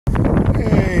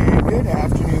Good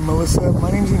afternoon, Melissa. My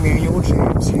name is Emmanuel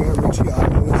James here at Richie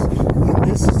Autos, and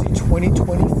this is the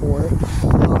 2024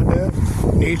 Honda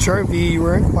HR-V you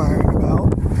were inquiring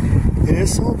about. It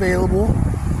is still available.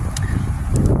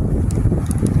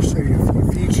 I'll show you a few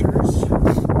features.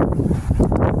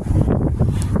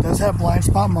 It does have blind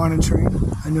spot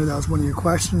monitoring. I know that was one of your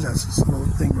questions. That's this little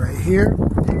thing right here.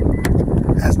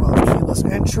 As well as keyless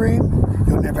entry.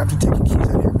 You'll never have to take your keys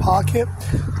out of your pocket.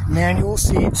 Manual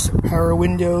seats, power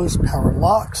windows, power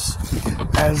locks,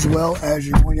 as well as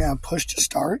you're going to have push to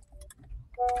start.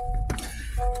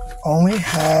 Only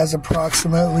has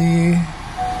approximately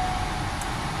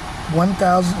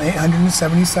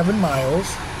 1,877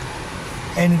 miles,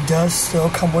 and it does still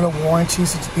come with a warranty,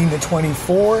 since being the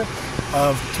 24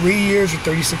 of 3 years or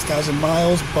 36,000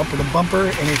 miles, bumper to bumper,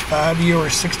 and a 5-year or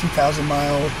 60,000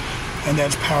 mile, and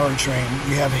that's powertrain.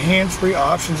 You have hands-free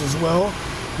options as well,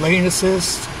 lane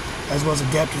assist, as well as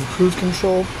adaptive cruise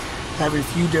control. Have a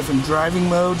few different driving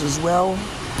modes as well.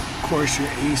 Of course, your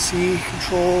AC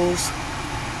controls,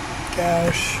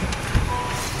 dash.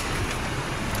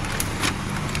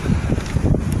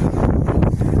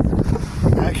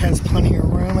 Back has plenty of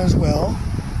room as well.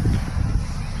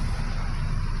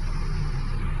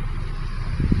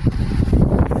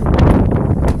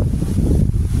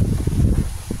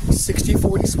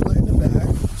 (60-40) split in the back.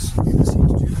 And the seats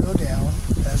do go down,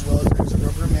 as well as there's a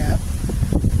rubber mat.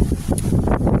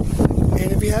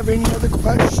 And if you have any other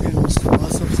questions,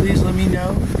 also please let me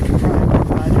know. I can probably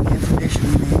provide any information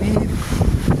you may need,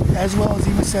 as well as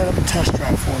even set up a test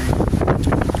drive for you.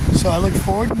 So I look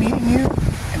forward to meeting you,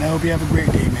 and I hope you have a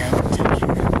great day, man.